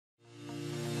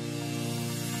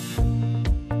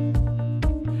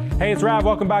Hey, it's Rav.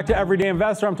 Welcome back to Everyday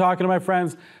Investor. I'm talking to my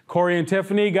friends Corey and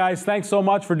Tiffany. Guys, thanks so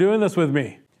much for doing this with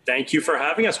me. Thank you for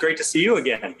having us. Great to see you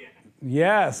again.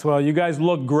 Yes, well, you guys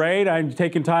look great. I'm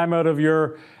taking time out of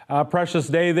your precious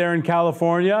day there in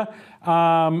California.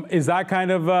 Is that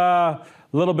kind of a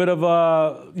little bit of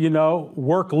a,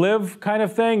 work-live kind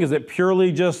of thing? Is it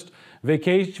purely just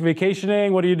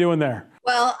vacationing? What are you doing there?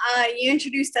 Well, you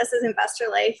introduced us as Investor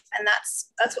Life, and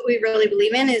that's what we really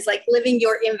believe in, is like living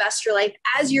your investor life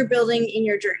as you're building in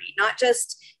your journey, not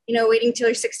just, waiting till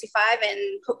you're 65 and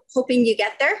hoping you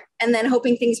get there and then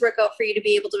hoping things work out for you to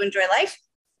be able to enjoy life.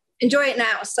 Enjoy it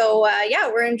now. So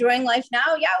we're enjoying life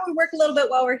now. Yeah, we work a little bit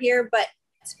while we're here, but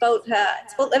it's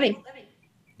about living.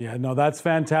 Yeah, no, that's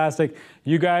fantastic.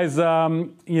 You guys,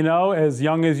 as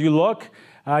young as you look,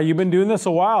 you've been doing this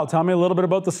a while. Tell me a little bit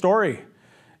about the story.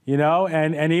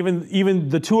 And even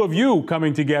the two of you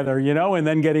coming together, and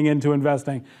then getting into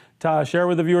investing. Share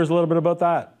with the viewers a little bit about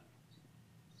that.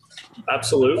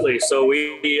 Absolutely. So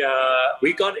we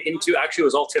got into, actually it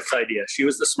was all Tiff's idea. She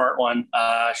was the smart one.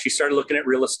 She started looking at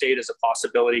real estate as a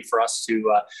possibility for us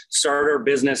to start our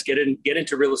business, get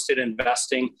into real estate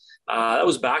investing. That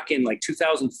was back in like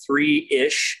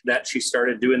 2003-ish that she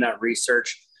started doing that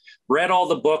research. Read all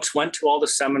the books, went to all the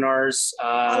seminars,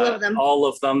 all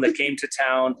of them that came to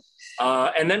town.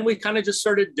 And then we kind of just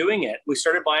started doing it. We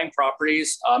started buying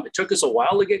properties. It took us a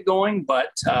while to get going, but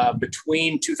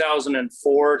between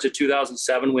 2004 to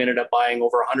 2007, we ended up buying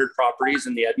over 100 properties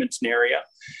in the Edmonton area.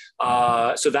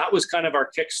 So that was kind of our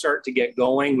kickstart to get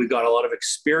going. We got a lot of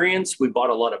experience. We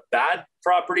bought a lot of bad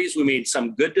properties. We made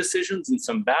some good decisions and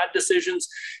some bad decisions.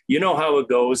 You know how it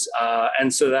goes.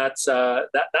 And so that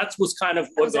was kind of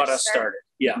what got us started.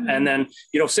 Yeah. Mm-hmm. And then,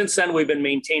 since then we've been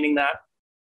maintaining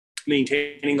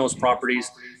those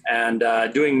properties and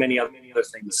doing many other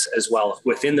things as well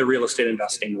within the real estate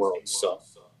investing world. So.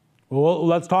 Well,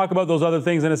 let's talk about those other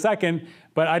things in a second,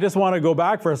 but I just want to go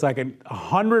back for a second.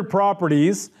 100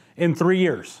 properties in 3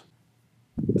 years.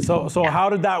 So how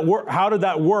did that work? How did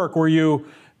that work?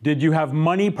 Did you have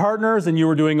money partners and you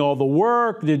were doing all the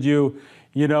work? Did you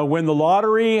win the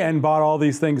lottery and bought all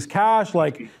these things cash?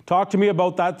 Like, talk to me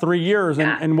about that 3 years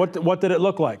and what did it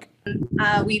look like?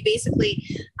 We basically,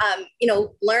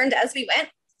 learned as we went,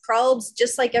 crawled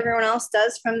just like everyone else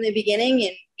does from the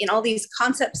beginning in all these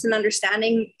concepts and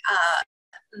understanding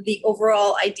the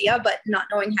overall idea, but not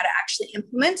knowing how to actually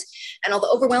implement and all the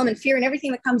overwhelm and fear and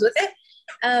everything that comes with it.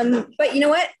 But you know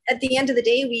what? At the end of the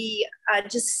day, we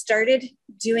just started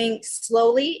doing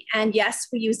slowly. And yes,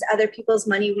 we used other people's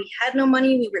money. We had no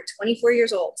money. We were 24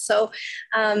 years old. So,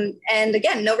 and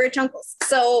again, no rich uncles.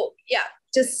 So yeah,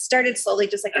 just started slowly,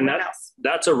 just like everyone else.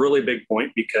 That's a really big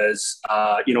point because,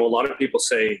 a lot of people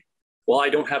say, well, I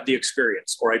don't have the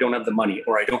experience, or I don't have the money,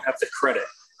 or I don't have the credit.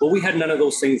 Well, we had none of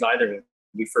those things either when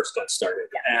we first got started.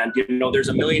 Yeah. And, there's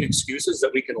a million excuses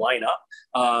that we can line up.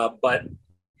 But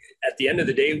at the end of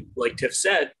the day, like Tiff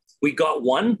said, we bought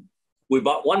one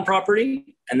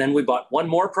property, and then we bought one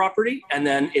more property, and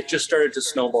then it just started to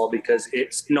snowball because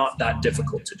it's not that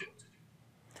difficult to do.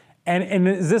 And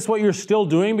is this what you're still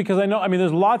doing? Because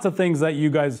there's lots of things that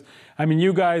you guys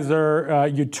are,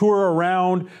 you tour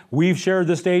around, we've shared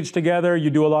the stage together, you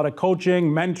do a lot of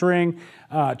coaching, mentoring,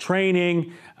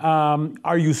 training.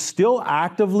 Are you still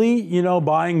actively,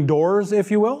 buying doors,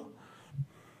 if you will?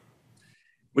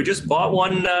 We just bought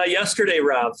one yesterday,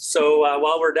 Rav. So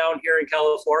while we're down here in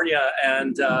California,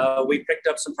 and we picked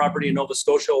up some property in Nova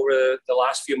Scotia over the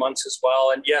last few months as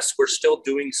well. And yes, we're still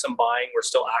doing some buying. We're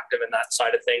still active in that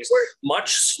side of things. We're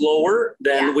much slower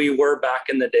than we were back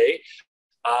in the day.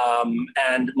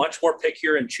 And much more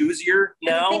pickier and choosier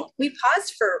now. I think we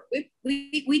paused for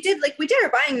we did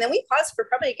our buying, then we paused for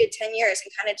probably a good 10 years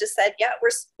and kind of just said, yeah,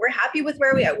 we're happy with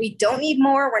where we are. We don't need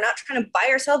more. We're not trying to buy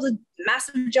ourselves a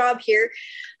massive job here.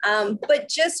 But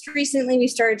just recently we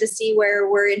started to see where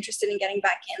we're interested in getting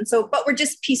back in. So, but we're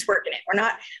just pieceworking it.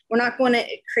 We're not going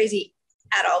crazy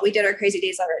at all. We did our crazy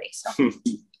days already. So,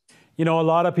 a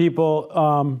lot of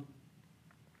people,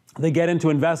 they get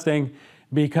into investing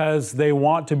because they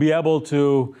want to be able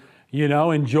to,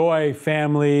 enjoy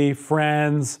family,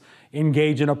 friends,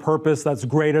 engage in a purpose that's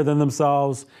greater than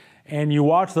themselves. And you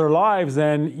watch their lives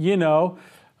and,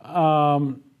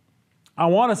 I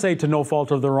want to say to no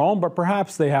fault of their own, but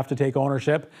perhaps they have to take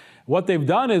ownership. What they've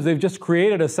done is they've just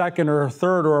created a second or a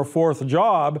third or a fourth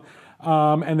job,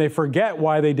 and they forget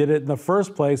why they did it in the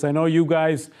first place. I know you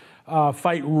guys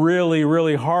fight really,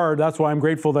 really hard. That's why I'm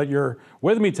grateful that you're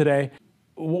with me today.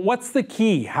 What's the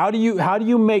key? How do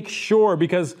you make sure?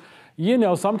 Because,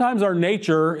 sometimes our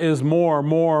nature is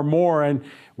more, and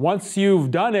once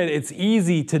you've done it, it's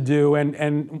easy to do.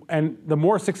 And the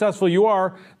more successful you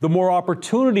are, the more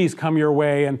opportunities come your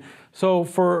way. And so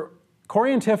for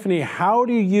Corey and Tiffany, how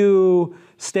do you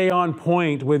stay on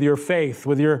point with your faith,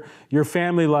 with your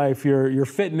family life, your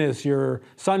fitness, your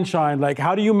sunshine? Like,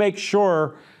 how do you make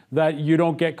sure that you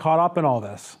don't get caught up in all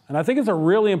this? And I think it's a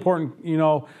really important,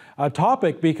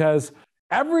 topic, because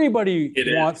everybody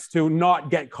wants to not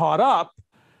get caught up,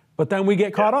 but then we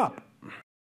get caught up.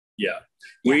 Yeah.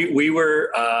 We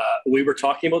were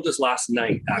talking about this last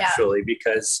night, actually,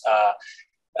 because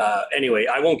anyway,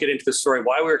 I won't get into the story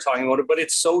why we were talking about it, but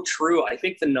it's so true. I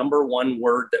think the number one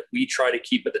word that we try to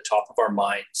keep at the top of our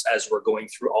minds as we're going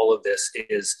through all of this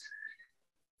is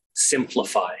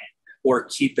simplify, or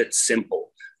keep it simple.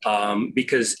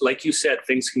 Because like you said,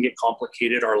 things can get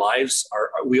complicated. Our lives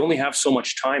we only have so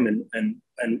much time, and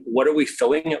what are we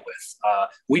filling it with?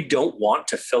 We don't want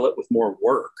to fill it with more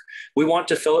work. We want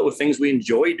to fill it with things we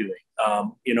enjoy doing.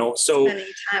 So spending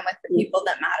time with the people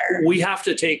that matter. We have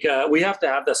to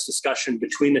have this discussion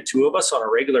between the two of us on a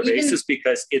regular basis,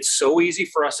 because it's so easy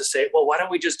for us to say, well, why don't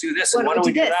we just do this? And why don't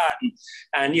we do that?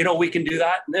 And we can do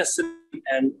that and this,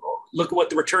 and look at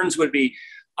what the returns would be.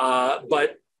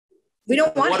 But we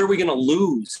don't want what are we going to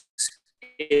lose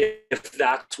if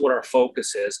that's what our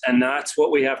focus is? And that's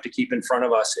what we have to keep in front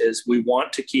of us, is we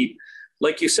want to keep,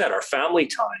 like you said, our family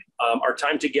time, our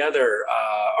time together,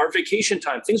 our vacation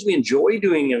time, things we enjoy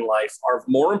doing in life are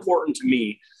more important to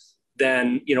me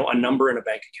than, a number in a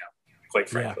bank account, quite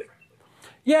frankly.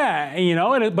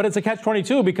 Yeah, but it's a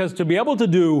catch-22, because to be able to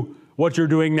do what you're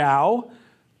doing now,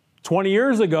 20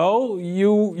 years ago,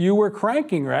 you were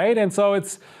cranking, right? And so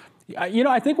it's,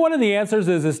 I think one of the answers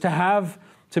is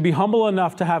to be humble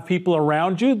enough to have people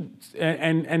around you,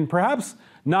 and perhaps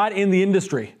not in the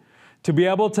industry, to be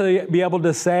able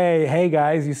to say, hey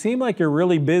guys, you seem like you're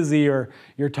really busy, or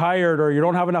you're tired, or you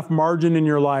don't have enough margin in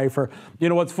your life. Or,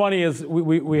 what's funny is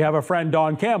we have a friend,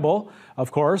 Don Campbell,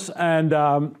 of course, and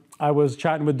I was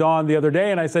chatting with Don the other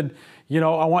day, and I said,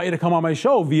 I want you to come on my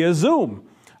show via Zoom.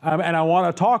 And I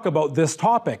want to talk about this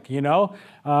topic,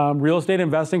 real estate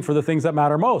investing for the things that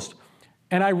matter most.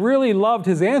 And I really loved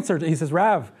his answer. He says,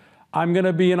 Rav, I'm going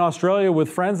to be in Australia with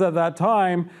friends at that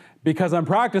time, because I'm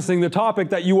practicing the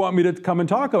topic that you want me to come and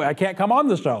talk about. I can't come on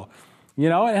the show,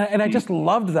 and I just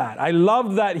loved that. I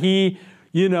loved that he,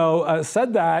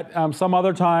 said that some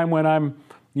other time when I'm,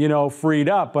 freed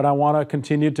up, but I want to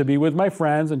continue to be with my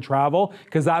friends and travel,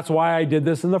 because that's why I did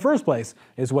this in the first place,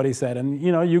 is what he said. And,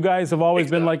 you guys have always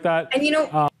been like that. And, no,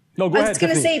 go I ahead. was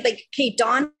going to say, okay,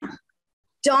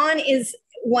 Don is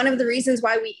one of the reasons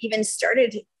why we even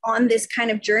started on this kind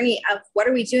of journey of what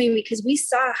are we doing, because we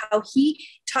saw how he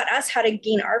taught us how to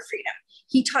gain our freedom.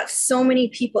 He taught so many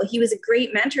people. He was a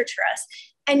great mentor to us.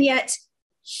 And yet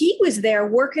he was there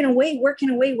working away.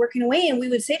 And we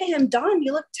would say to him, Don,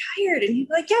 you look tired. And he'd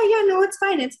be like, yeah, no, it's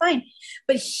fine.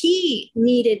 But he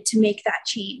needed to make that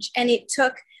change. And it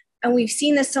took, and we've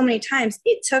seen this so many times,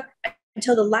 it took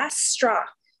until the last straw,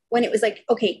 when it was like,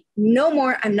 okay, no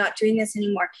more, I'm not doing this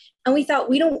anymore. And we thought,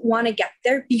 we don't want to get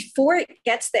there before it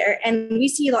gets there. And we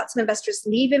see lots of investors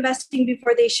leave investing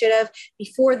before they should have,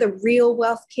 before the real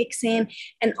wealth kicks in,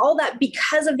 and all that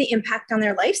because of the impact on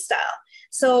their lifestyle.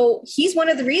 So he's one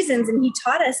of the reasons, and he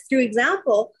taught us through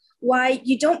example, why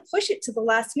you don't push it to the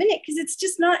last minute, because it's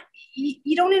just not,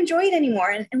 you don't enjoy it anymore.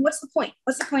 And what's the point?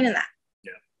 What's the point in that?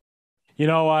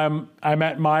 I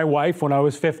met my wife when I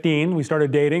was 15. We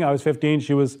started dating. I was 15.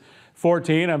 She was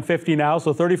 14. I'm 50 now,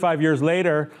 so 35 years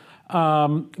later.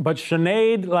 But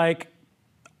Sinead,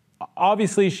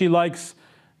 obviously she likes,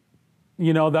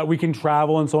 that we can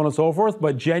travel and so on and so forth.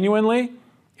 But genuinely,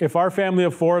 if our family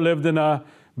of four lived in a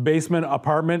basement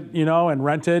apartment, and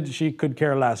rented, she could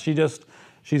care less.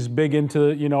 She's big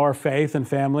into, our faith and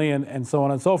family and so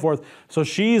on and so forth. So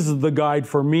she's the guide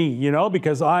for me,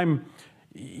 because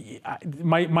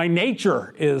my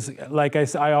nature is, like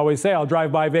I always say, I'll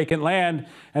drive by vacant land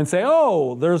and say,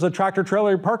 oh, there's a tractor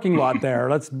trailer parking lot there.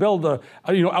 Let's build a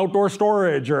outdoor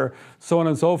storage, or so on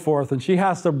and so forth. And she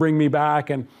has to bring me back.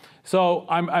 And so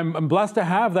I'm blessed to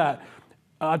have that.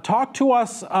 Talk to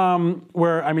us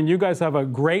you guys have a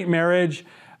great marriage.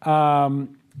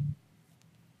 When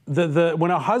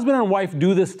a husband and wife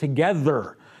do this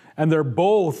together, and they're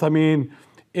both,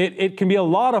 it can be a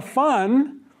lot of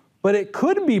fun, but it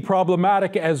could be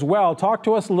problematic as well. Talk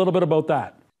to us a little bit about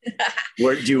that.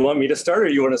 Where do you want me to start, or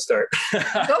you want to start?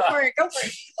 Go for it.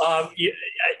 Yeah,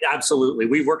 absolutely.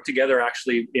 We worked together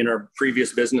actually in our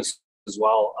previous business as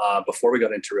well, before we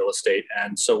got into real estate.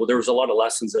 And so there was a lot of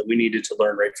lessons that we needed to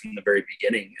learn right from the very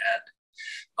beginning.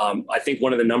 And I think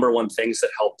one of the number one things that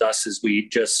helped us is we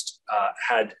just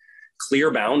had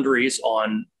clear boundaries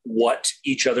on what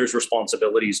each other's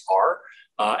responsibilities are.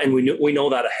 And we know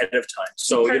that ahead of time.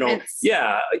 So,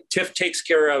 Tiff takes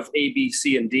care of A, B,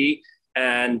 C, and D,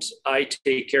 and I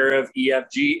take care of E, F,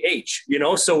 G, H,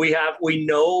 so we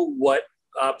know what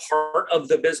part of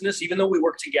the business, even though we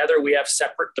work together, we have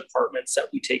separate departments that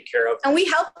we take care of. And we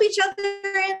help each other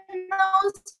in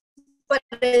those, but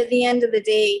at the end of the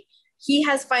day, he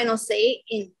has final say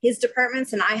in his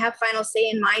departments and I have final say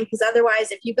in mine, because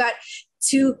otherwise, if you got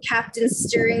two captains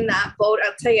steering that boat,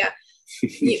 I'll tell you,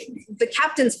 the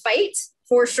captains fight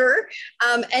for sure.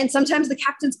 And sometimes the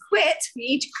captains quit. We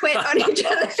each quit on each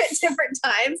other at different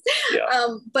times. Yeah.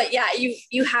 But yeah,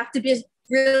 you have to be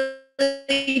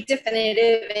really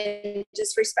definitive in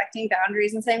just respecting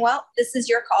boundaries and saying, well, this is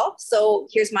your call. So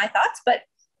here's my thoughts, but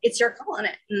it's your call on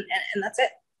it. And that's it.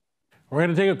 We're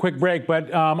going to take a quick break,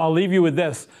 but I'll leave you with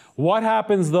this. What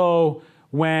happens though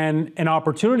when an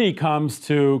opportunity comes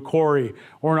to Corey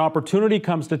or an opportunity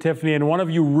comes to Tiffany and one of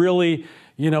you really,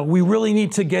 we really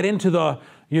need to get into the,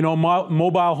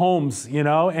 mobile homes, and,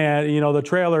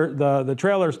 the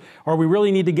trailers, or we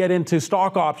really need to get into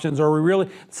stock options, or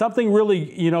something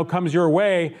really, comes your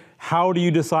way. How do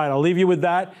you decide? I'll leave you with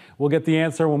that. We'll get the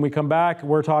answer when we come back.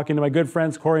 We're talking to my good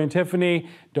friends, Corey and Tiffany.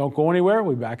 Don't go anywhere.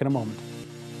 We'll be back in a moment.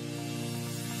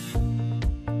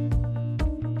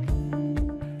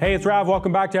 Hey, it's Rav.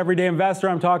 Welcome back to Everyday Investor.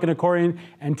 I'm talking to Corey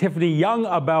and Tiffany Young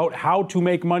about how to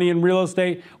make money in real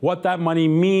estate, what that money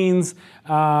means.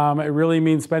 It really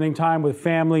means spending time with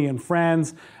family and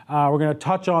friends. We're going to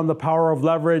touch on the power of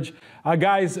leverage.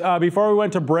 Guys, before we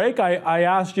went to break, I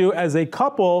asked you as a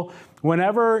couple,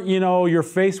 whenever you're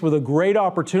faced with a great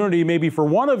opportunity, maybe for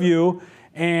one of you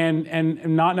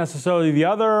and not necessarily the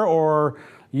other, or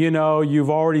you've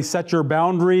already set your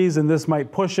boundaries and this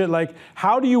might push it. Like,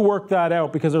 how do you work that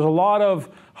out? Because there's a lot of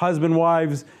husband,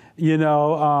 wives,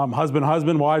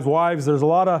 husband, wives. There's a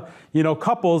lot of,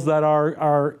 couples that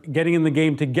are getting in the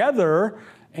game together,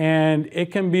 and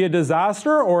it can be a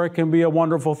disaster or it can be a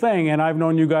wonderful thing. And I've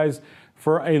known you guys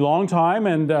for a long time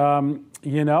and,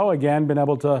 again, been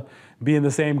able to be in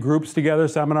the same groups together,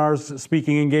 seminars,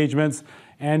 speaking engagements,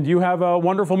 and you have a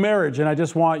wonderful marriage. And I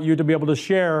just want you to be able to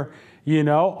share.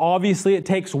 Obviously it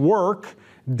takes work,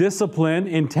 discipline,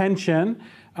 intention.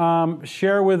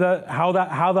 Share with how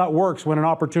that works when an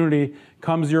opportunity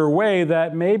comes your way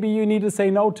that maybe you need to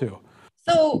say no to.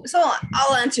 So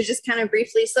I'll answer just kind of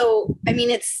briefly. So,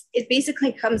 it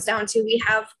basically comes down to, we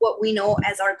have what we know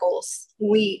as our goals.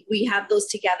 We have those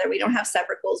together. We don't have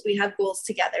separate goals. We have goals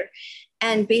together.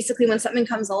 And basically when something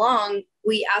comes along,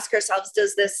 we ask ourselves,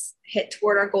 does this hit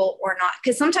toward our goal or not?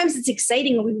 Because sometimes it's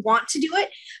exciting and we want to do it,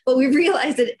 but we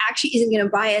realize that it actually isn't going to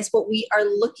buy us what we are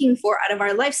looking for out of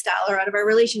our lifestyle or out of our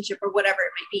relationship or whatever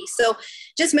it might be. So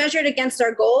just measure it against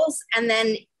our goals. And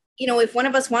then, if one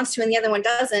of us wants to and the other one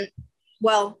doesn't,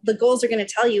 well, the goals are going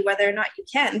to tell you whether or not you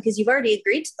can, because you've already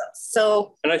agreed to those.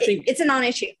 So and I think it's a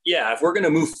non-issue. Yeah. If we're going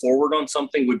to move forward on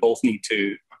something, we both need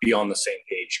to be on the same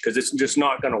page, because it's just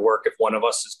not going to work if one of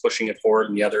us is pushing it forward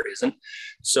and the other isn't.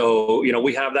 So,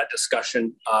 we have that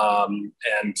discussion,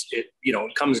 and it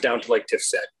comes down to, like Tiff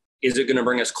said, is it going to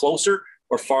bring us closer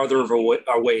or farther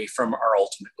away from our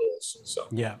ultimate goals? So,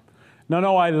 yeah,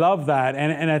 no, I love that.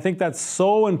 And I think that's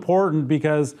so important,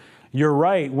 because you're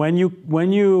right. When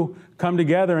you come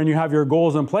together and you have your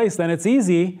goals in place, then it's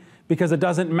easy, because it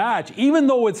doesn't match, even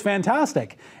though it's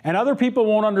fantastic. And other people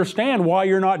won't understand why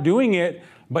you're not doing it,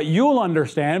 but you'll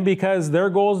understand, because their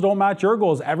goals don't match your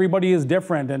goals. Everybody is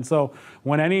different. And so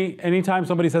when anytime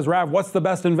somebody says, Rav, what's the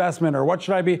best investment, or what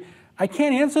should I be? I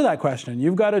can't answer that question.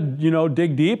 You've got to,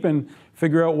 dig deep and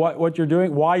figure out what you're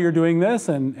doing, why you're doing this,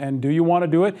 and do you want to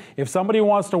do it? If somebody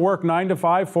wants to work 9 to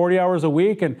 5, 40 hours a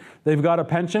week, and they've got a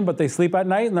pension, but they sleep at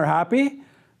night and they're happy,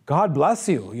 God bless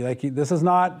you. This is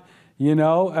not,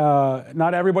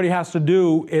 not everybody has to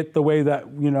do it the way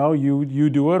that, you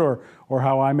do it, or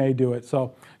how I may do it.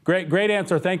 So great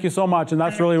answer. Thank you so much. And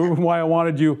that's really why I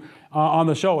wanted you on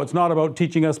the show. It's not about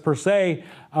teaching us per se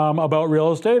about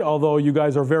real estate, although you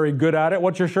guys are very good at it.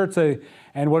 What's your shirt say?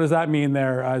 And what does that mean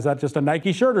there? Is that just a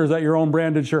Nike shirt, or is that your own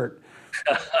branded shirt?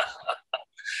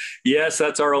 Yes,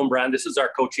 that's our own brand. This is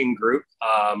our coaching group.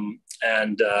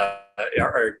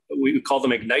 We call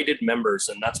them Ignited members.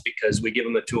 And that's because we give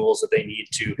them the tools that they need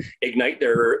to ignite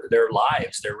their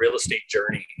lives, their real estate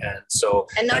journey.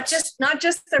 And not just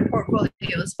their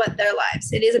portfolios, but their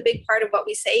lives. It is a big part of what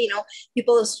we say.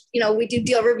 People, we do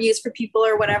deal reviews for people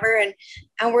or whatever.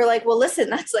 And we're like, well, listen,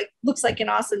 that's looks like an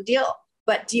awesome deal,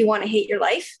 but do you want to hate your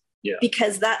life? Yeah.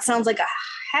 Because that sounds like a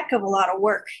heck of a lot of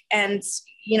work, and,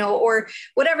 or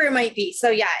whatever it might be. So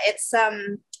yeah, it's,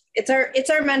 it's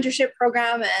our mentorship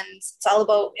program, and it's all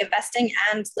about investing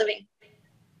and living.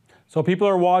 So people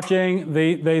are watching,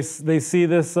 they see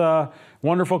this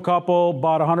wonderful couple,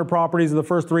 bought 100 properties in the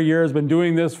first 3 years, been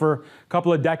doing this for a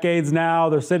couple of decades now.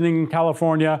 They're sitting in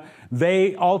California.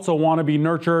 They also want to be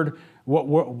nurtured.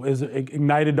 What is it,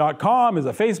 ignited.com? Is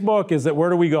it Facebook? Is it, where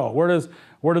do we go? Where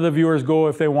do the viewers go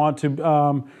if they want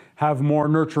to have more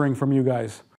nurturing from you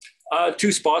guys?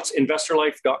 2 spots,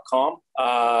 investorlife.com.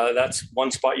 That's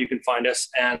one spot you can find us.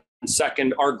 And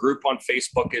second, our group on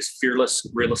Facebook is Fearless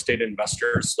Real Estate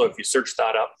Investors. So if you search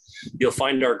that up, you'll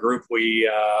find our group. We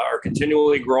are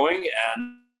continually growing,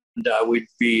 and we'd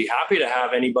be happy to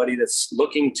have anybody that's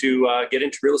looking to get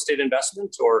into real estate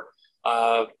investment or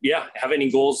have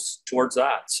any goals towards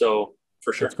that. So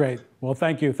for sure. That's great. Well,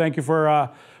 thank you. Thank you for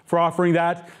offering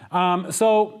that.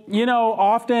 So,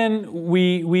 often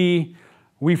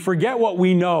we forget what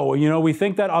we know. We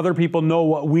think that other people know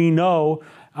what we know.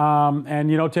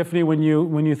 And Tiffany, when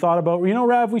you thought about,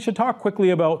 Rev, we should talk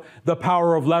quickly about the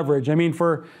power of leverage. I mean,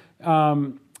 for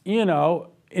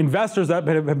investors that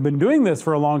have been doing this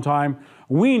for a long time,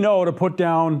 we know to put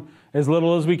down as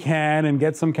little as we can and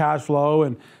get some cash flow,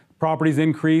 and properties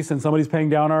increase and somebody's paying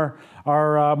down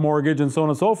our mortgage and so on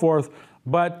and so forth.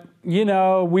 But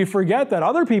we forget that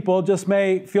other people just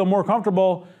may feel more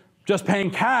comfortable just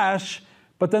paying cash,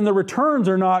 but then the returns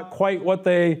are not quite what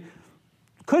they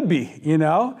could be,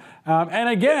 And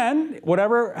again,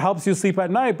 whatever helps you sleep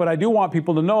at night, but I do want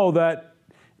people to know that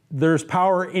there's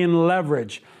power in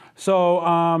leverage. So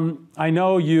I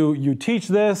know you teach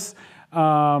this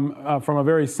from a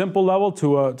very simple level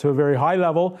to a very high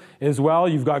level as well.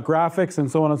 You've got graphics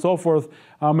and so on and so forth.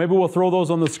 Maybe we'll throw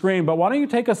those on the screen, but why don't you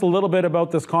take us a little bit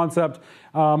about this concept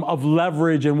of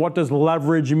leverage, and what does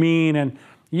leverage mean? And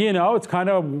it's kind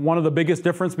of one of the biggest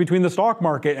difference between the stock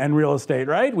market and real estate,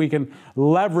 right? We can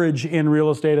leverage in real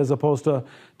estate as opposed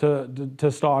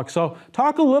to stock. So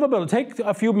talk a little bit, take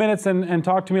a few minutes and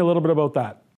talk to me a little bit about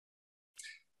that.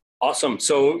 Awesome.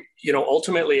 So,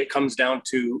 ultimately it comes down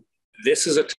to, this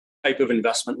is a type of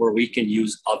investment where we can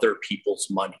use other people's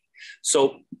money.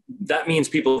 So that means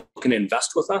people can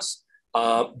invest with us,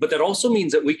 but that also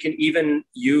means that we can even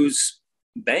use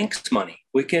banks' money.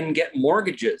 We can get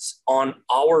mortgages on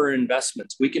our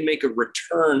investments. We can make a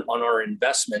return on our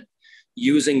investment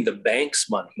using the bank's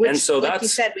money. Which, and so like you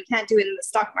said, we can't do it in the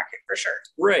stock market for sure.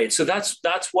 Right. So that's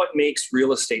what makes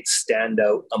real estate stand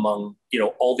out among,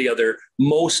 all the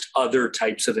most other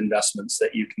types of investments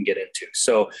that you can get into.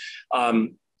 So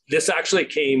this actually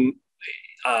came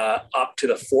up to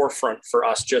the forefront for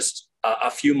us just a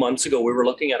few months ago. We were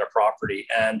looking at a property,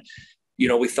 and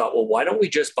we thought, well, why don't we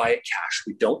just buy it cash?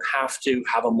 We don't have to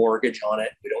have a mortgage on it.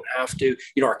 We don't have to,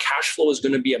 our cash flow is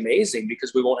going to be amazing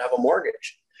because we won't have a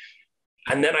mortgage.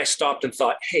 And then I stopped and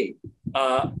thought, hey,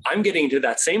 I'm getting into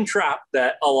that same trap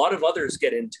that a lot of others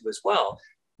get into as well.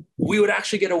 We would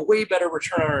actually get a way better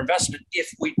return on our investment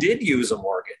if we did use a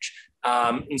mortgage.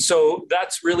 And so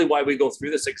that's really why we go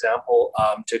through this example,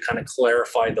 to kind of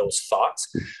clarify those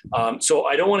thoughts. So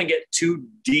I don't want to get too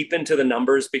deep into the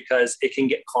numbers because it can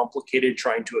get complicated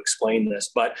trying to explain this.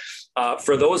 But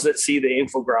for those that see the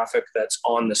infographic that's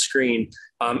on the screen,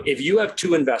 if you have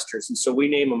 2 investors, and so we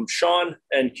name them Sean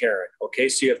and Karen, okay?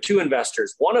 So you have 2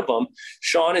 investors. One of them,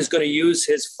 Sean, is going to use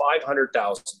his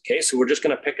 $500,000, okay? So we're just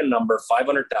going to pick a number,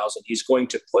 $500,000. He's going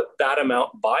to put that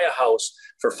amount, buy a house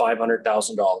for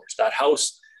 $500,000. That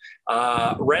house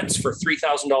rents for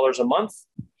 $3,000 a month.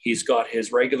 He's got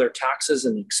his regular taxes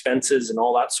and expenses and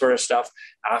all that sort of stuff.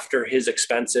 After his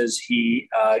expenses, he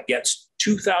gets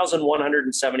 $2,175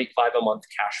 a month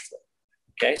cash flow.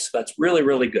 Okay, so that's really,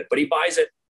 really good. But he buys it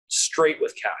straight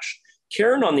with cash.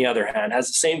 Karen, on the other hand, has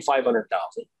the same $500,000,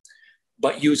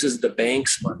 but uses the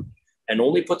bank's money and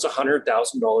only puts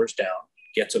 $100,000 down,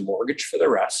 gets a mortgage for the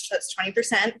rest. That's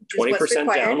 20%.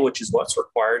 20% down, which is what's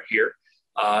required here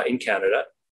in Canada.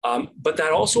 But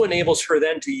that also enables her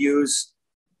then to use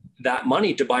that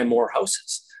money to buy more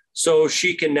houses. So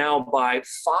she can now buy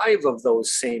 5 of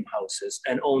those same houses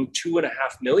and own $2.5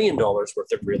 million worth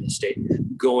of real estate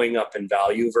going up in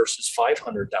value versus $500,000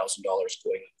 going up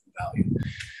in value.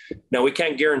 Now, we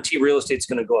can't guarantee real estate's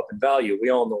going to go up in value. We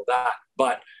all know that.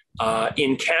 But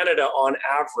in Canada, on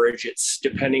average, it's,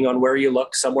 depending on where you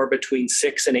look, somewhere between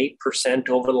 6 and 8%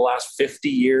 over the last 50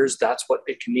 years. That's what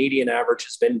the Canadian average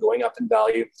has been, going up in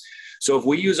value. So if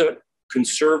we use a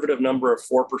conservative number of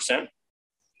 4%,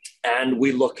 and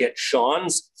we look at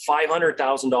Sean's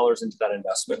 $500,000 into that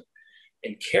investment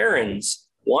and Karen's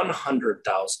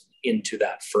 $100,000 into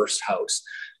that first house,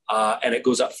 and it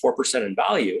goes up 4% in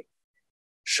value,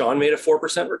 Sean made a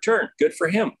 4% return. Good for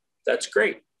him. That's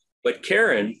great. But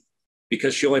Karen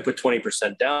because she only put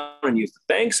 20% down and used the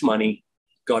bank's money,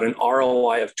 got an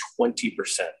ROI of 20%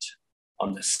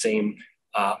 on the same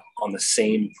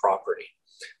property.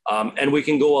 And we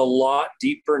can go a lot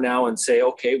deeper now and say,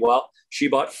 okay, well, she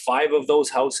bought 5 of those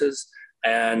houses,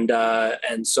 and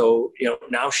so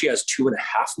now she has $2.5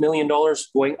 million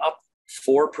going up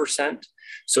 4%.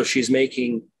 So she's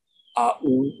making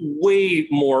way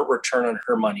more return on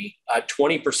her money,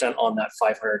 20% on that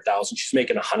 $500,000. She's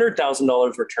making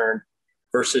 $100,000 return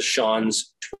versus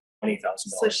Sean's $20,000.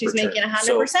 So she's return. making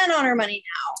 100% on her money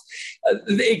now.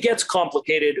 It gets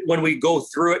complicated when we go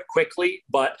through it quickly,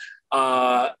 but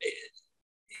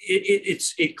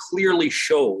it clearly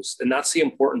shows, and that's the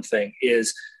important thing,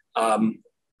 is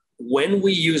when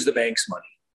we use the bank's money,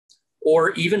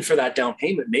 or even for that down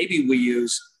payment, maybe we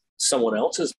use someone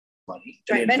else's money,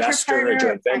 an investor, a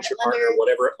joint venture partner,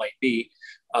 whatever it might be,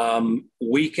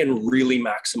 we can really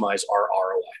maximize our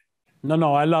ROI.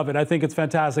 No, I love it. I think it's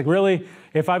fantastic. Really,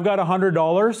 if I've got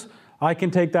 $100, I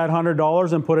can take that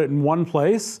 $100 and put it in one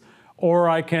place, or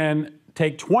I can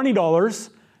take $20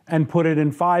 and put it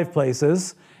in 5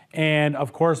 places. And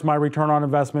of course, my return on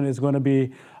investment is going to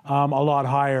be a lot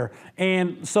higher.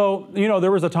 And so,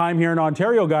 there was a time here in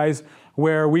Ontario, guys,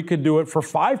 where we could do it for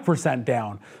 5%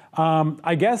 down.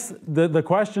 I guess the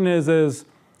question is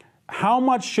how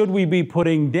much should we be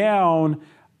putting down?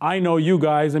 I know you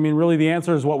guys, really the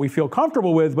answer is what we feel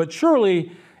comfortable with, but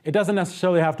surely it doesn't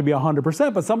necessarily have to be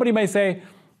 100%, but somebody may say,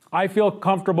 I feel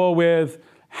comfortable with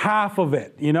half of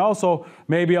it, so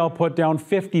maybe I'll put down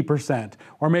 50%,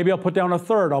 or maybe I'll put down a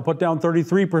third, I'll put down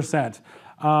 33%.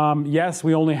 Yes,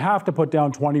 we only have to put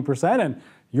down 20%, and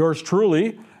yours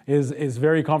truly is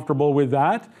very comfortable with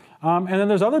that. And then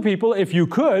there's other people, if you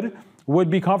could, would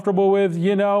be comfortable with,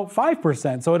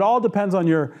 5%. So it all depends on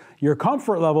your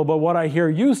comfort level. But what I hear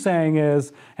you saying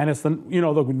is, and it's the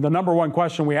number one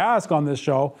question we ask on this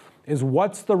show, is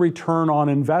what's the return on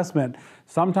investment?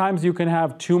 Sometimes you can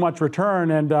have too much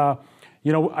return, and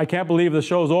I can't believe the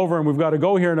show's over and we've got to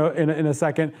go here in a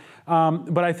second.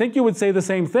 But I think you would say the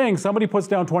same thing. Somebody puts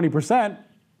down 20%,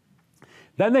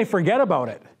 then they forget about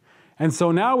it. And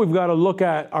so now we've got to look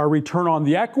at our return on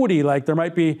the equity. Like there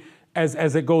might be,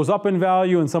 as it goes up in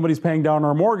value and somebody's paying down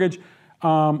our mortgage,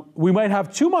 we might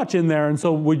have too much in there. And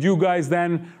so would you guys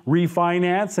then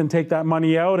refinance and take that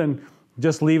money out and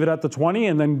just leave it at the 20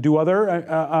 and then do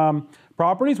other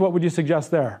properties? What would you suggest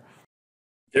there?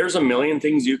 There's a million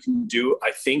things you can do.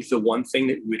 I think the one thing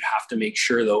that we'd have to make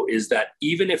sure, though, is that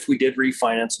even if we did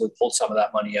refinance and we pulled some of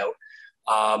that money out,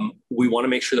 we want to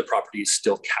make sure the property is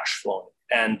still cash flowing.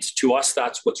 And to us,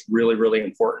 that's what's really, really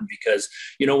important, because,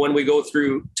 when we go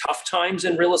through tough times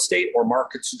in real estate, or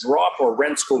markets drop or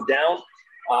rents go down,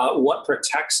 what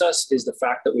protects us is the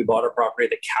fact that we bought a property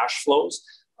that cash flows,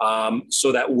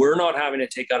 so that we're not having to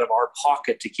take out of our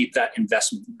pocket to keep that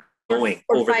investment going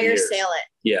over the years. Or fire sale it.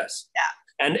 Yes. Yeah.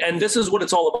 And this is what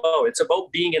it's all about. It's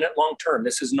about being in it long term.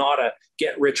 This is not a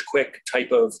get rich quick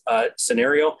type of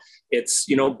scenario. It's,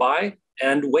 buy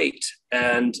and wait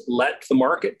and let the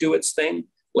market do its thing.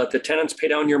 Let the tenants pay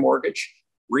down your mortgage,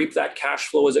 reap that cash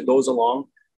flow as it goes along.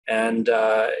 And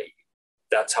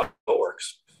that's how it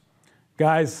works.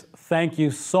 Guys, thank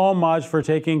you so much for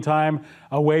taking time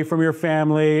away from your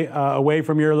family, away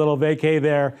from your little vacay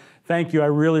there. Thank you. I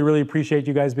really, really appreciate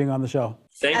you guys being on the show.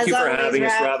 Thank you for having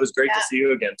us, Rob. It was great to see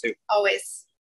you again, too. Always.